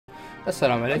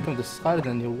Assalamu alaikum, this is Khalid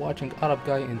and you're watching Arab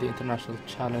Guy in the International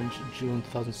Challenge June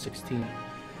 2016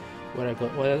 where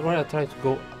I try to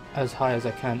go as high as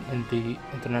I can in the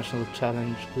International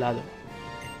Challenge ladder.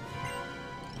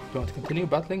 Do you want to continue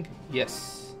battling?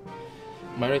 Yes.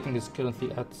 My rating is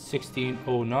currently at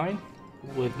 1609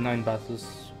 with 9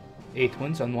 battles, 8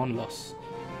 wins and 1 loss.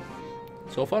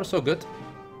 So far so good.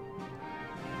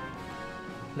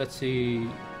 Let's see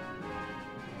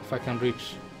if I can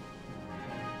reach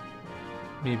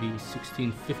maybe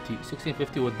 1650.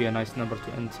 1650 would be a nice number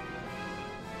to end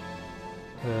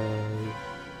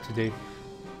today.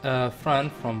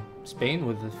 Fran from Spain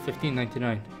with a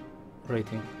 1599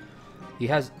 rating. He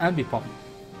has Ambipom,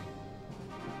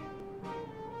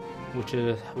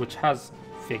 which has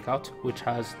fake out, which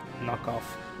has knockoff,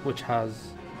 which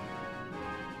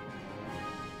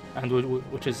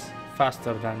is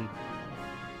faster than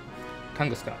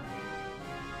Kangaskhan.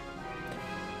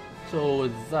 So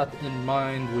with that in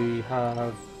mind, we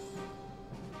have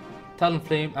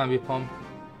Talonflame, Ambipom,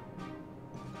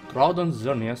 Groudon,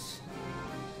 Xerneas,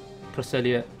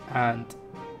 Cresselia, and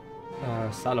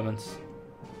Salamence.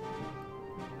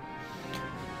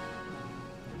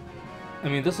 I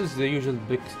mean, this is the usual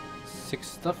big 6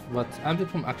 stuff, but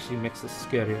Ambipom actually makes it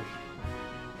scarier.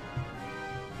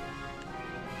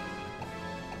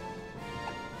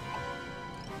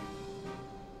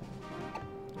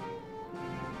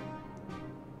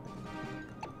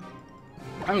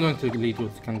 I'm going to lead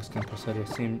with Kangaskhan Cresselia.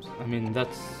 I mean,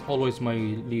 that's always my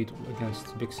lead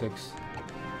against Big 6.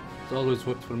 It's always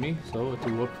worked for me, so it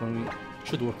will work for me. It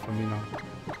should work for me now.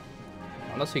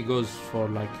 Unless he goes for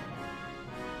like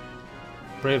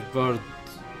Brave Bird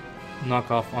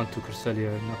knockoff onto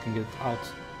Cresselia, knocking it out,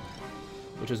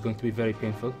 which is going to be very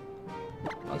painful.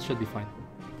 That should be fine.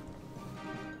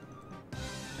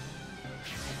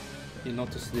 You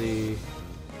notice the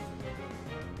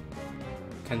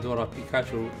Pandora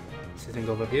Pikachu sitting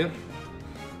over here.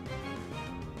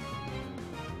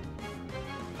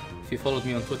 If you followed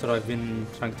me on Twitter, I've been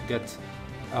trying to get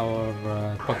our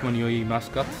Pokemon UE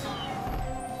mascot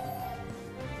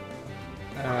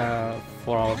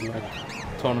for our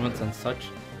tournaments and such.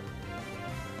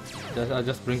 I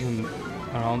just bring him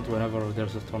around whenever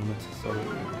there's a tournament, so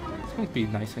it's going to be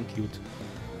nice and cute.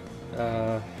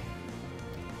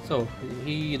 So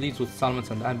he leads with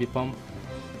Salamence and Ambipom.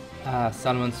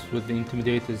 Salamence with the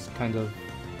Intimidate is kind of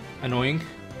annoying,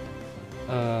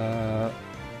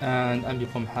 and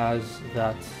Ambipom has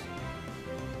that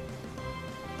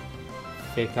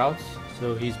fake out,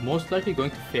 so he's most likely going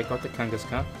to fake out the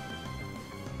Kangaskhan.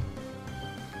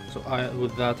 So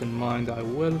with that in mind, I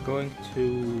will going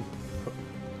to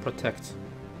protect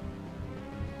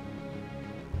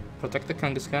the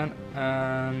Kangaskhan,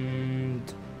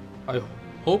 and I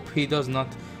hope he does not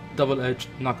double-edge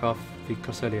knock off the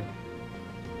Cresselia.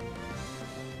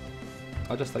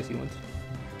 I'll just Icy Wind.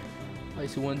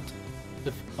 Icy Wind.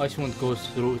 If Icy Wind goes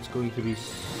through, it's going to be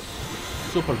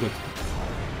super good.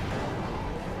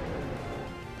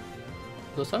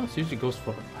 The Salamence usually goes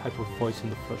for Hyper Voice in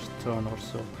the first turn or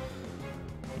so,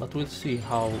 but we'll see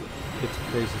how it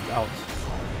plays it out.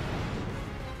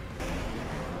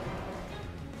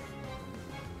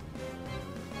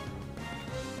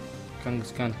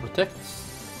 Kangaskhan protects.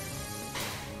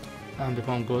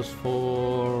 Ambipom goes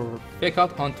for fake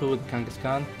out onto the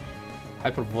Kangaskhan.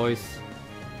 Hyper Voice.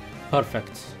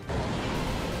 Perfect.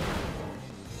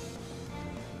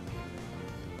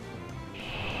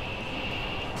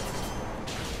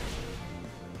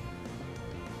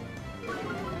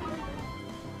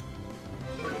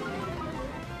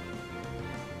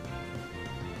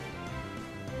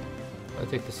 I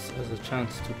take this as a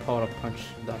chance to power up punch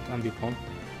that Ambipom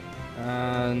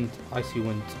and Icy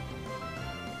Wind.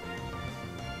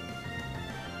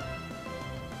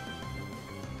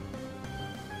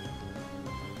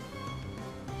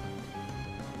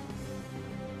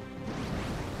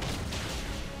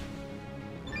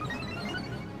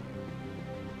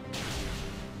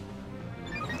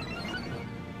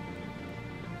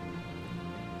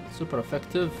 Super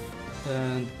effective,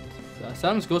 and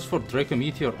Salamence goes for Draco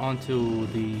Meteor onto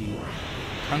the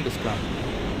Kangaskhan.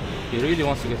 He really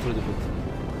wants to get rid of it.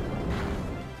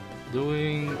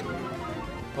 Doing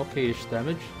okay-ish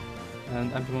damage,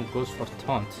 and Ambipom goes for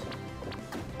Taunt.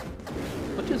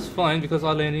 Which is fine, because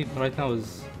all I need right now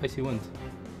is Icy Wind.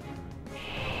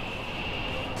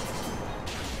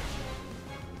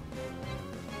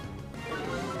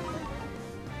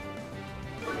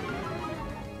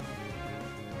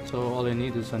 So all I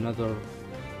need is another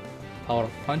Power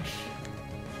Punch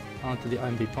onto the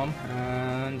Ambipom,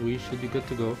 and we should be good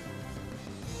to go.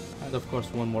 And of course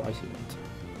one more Icy Wind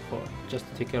for just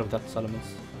to take care of that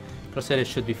Salamence. Cresselia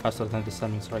should be faster than the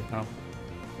Salamence right now.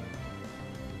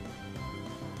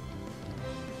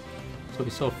 So we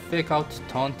saw Fake Out,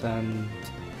 Taunt, and...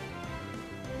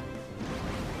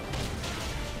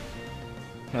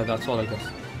 yeah, that's all I guess.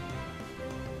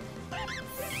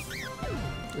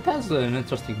 It has an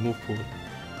interesting move pool.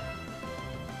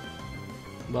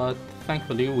 But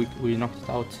thankfully we knocked it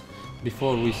out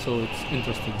before we saw its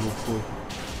interesting move pool.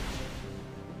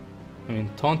 I mean,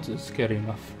 Taunt is scary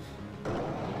enough.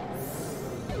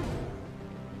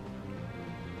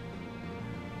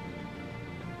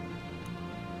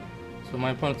 So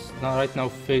my opponent's right now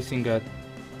facing a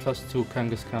 +2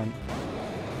 Kangaskhan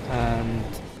and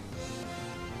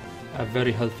a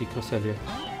very healthy Cresselia.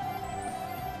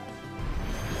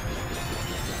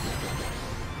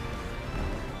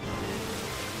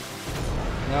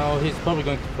 Now he's probably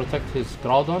going to protect his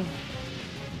Groudon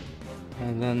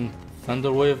and then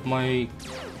Thunder Wave my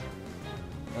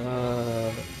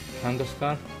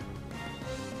Kangaskhan.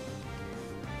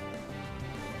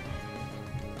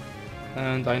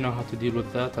 And I know how to deal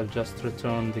with that. I'll just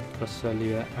return the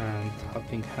Cresselia and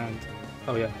Helping Hand.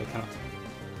 Oh yeah, I cannot.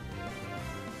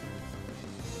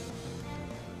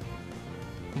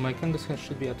 My Kangaskhan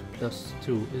should be at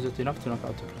 +2. Is it enough to knock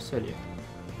out the Cresselia?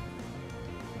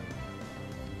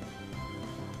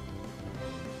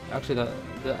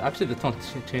 Actually the taunt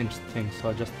changed things, so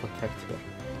I'll just protect here.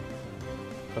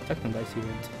 Protect and Icy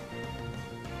Wind.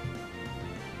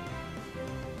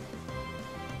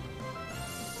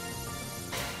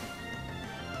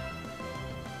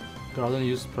 Groudon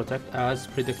used Protect as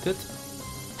predicted.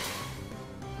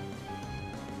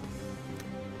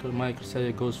 My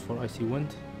Cresselia goes for Icy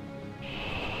Wind,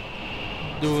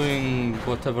 doing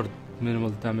whatever minimal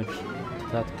damage to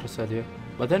that Cresselia.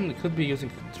 But then it could be using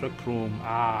Trick Room.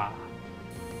 I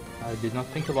did not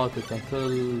think about it until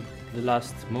the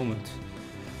last moment,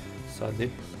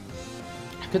 sadly.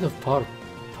 I could have power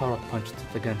punched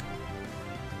it again.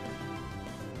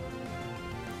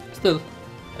 Still,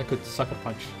 I could Sucker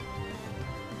Punch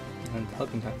and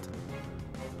Helping Hand.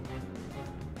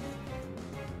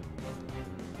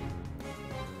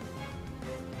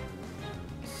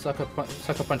 Sucker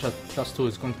Punch at +2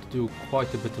 is going to do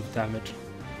quite a bit of damage.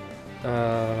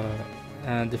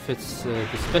 And if it's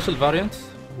the special variant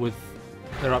with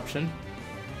Eruption,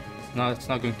 it's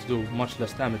not going to do much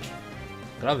less damage.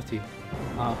 Gravity.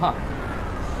 Aha.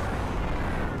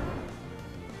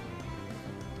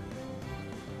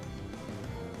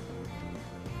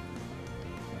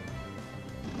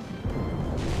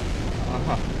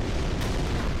 Aha.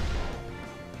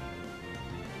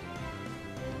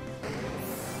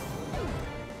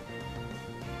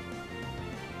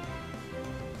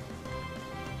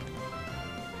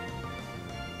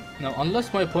 Now,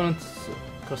 unless my opponent's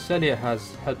Cresselia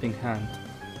has Helping Hand,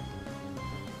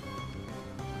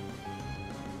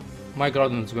 my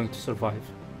Groudon is going to survive.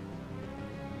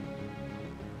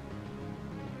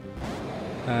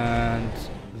 And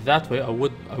that way I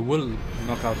will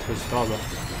knock out his Groudon.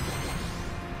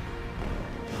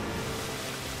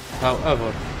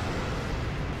 However,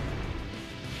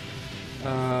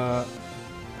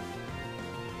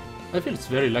 I feel it's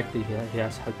very likely he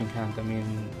has Helping Hand. I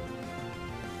mean,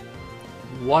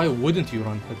 why wouldn't you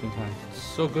run Helping Hand? It's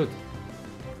so good.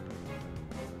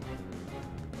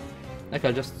 Like,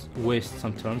 I'll just waste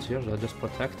some turns here. I'll just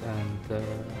protect and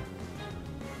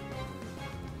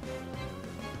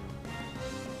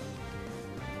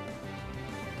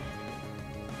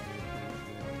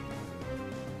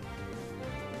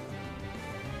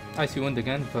Icy Wind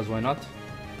again, because why not?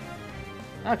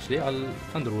 Actually, I'll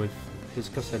Thunder Wave his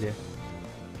Cresselia.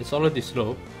 It's already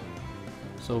slow,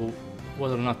 so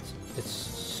whether or not it's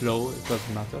slow, it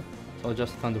doesn't matter. So I'll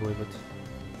just Thunder Wave it.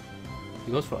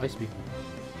 He goes for Ice Beam.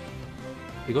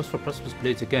 He goes for Precipice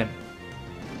Blades again.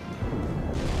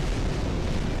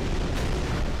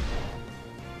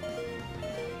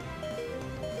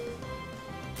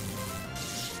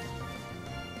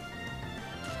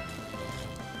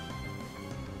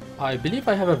 I believe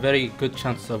I have a very good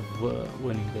chance of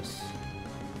winning this.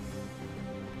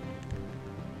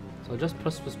 So I'll just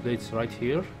Precipice Blades right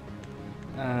here.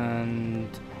 And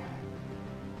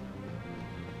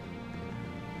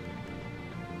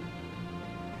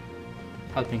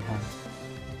Helping Hand.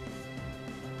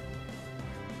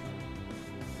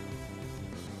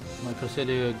 My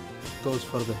Cresselia goes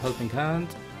for the Helping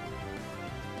Hand.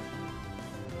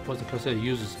 But the Cresselia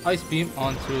uses Ice Beam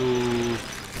onto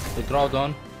the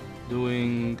Groudon,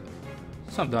 doing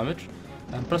some damage.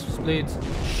 And Precipice Blades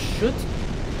should...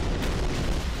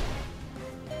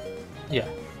 yeah,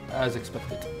 as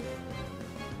expected.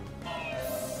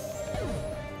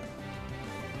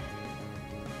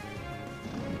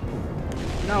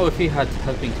 Now if he had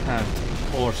helping hand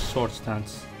or sword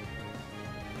stance,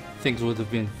 things would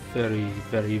have been very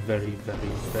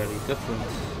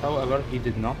different. However, he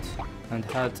did not and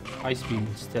had Ice Beam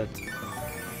instead.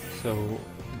 So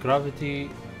Gravity,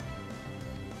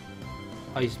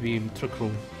 Ice Beam, Trick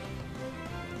Room.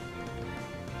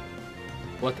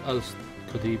 What else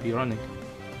could he be running?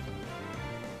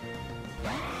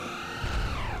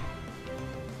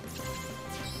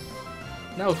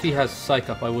 Now if he has Psych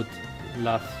Up, I would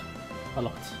laugh a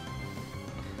lot.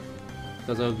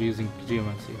 Because I would be using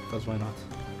Geomancy, because why not?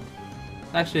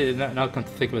 Actually, now I come to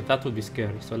think of it, that would be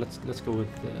scary, so let's go with...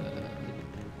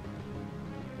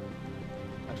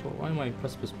 Actually, why am I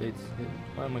Precipice Blades?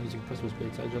 Why am I using Precipice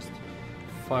Blades? I just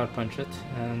Fire Punch it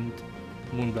and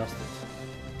Moonblast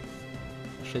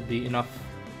it. Should be enough.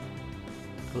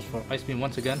 Goes for Ice Beam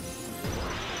once again.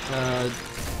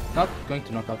 Not going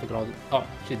to knock out the Groudon. Oh,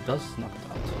 she does knock it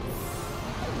out.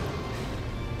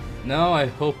 Now I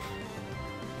hope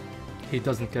he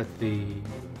doesn't get the...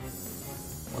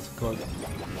 what's it called?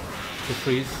 The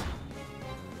freeze.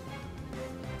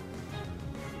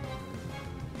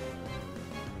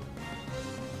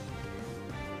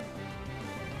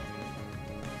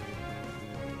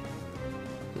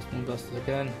 Just Moonblast it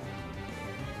again.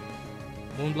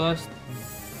 Moonblast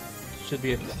should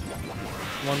be it.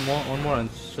 One more and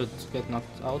should get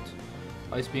knocked out.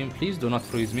 Ice Beam, please do not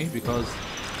freeze me because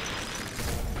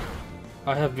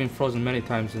I have been frozen many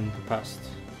times in the past.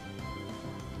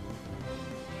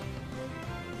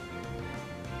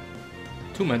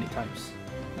 Too many times.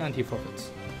 And he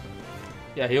forfeits.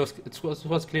 Yeah, it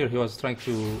was clear he was trying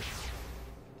to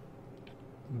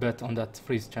bet on that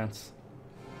freeze chance.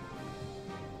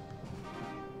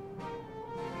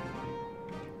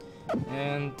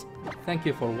 And thank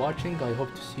you for watching. I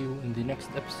hope to see you in the next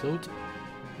episode,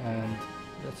 and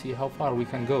let's see how far we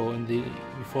can go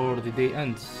before the day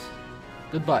ends.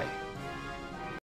 Goodbye.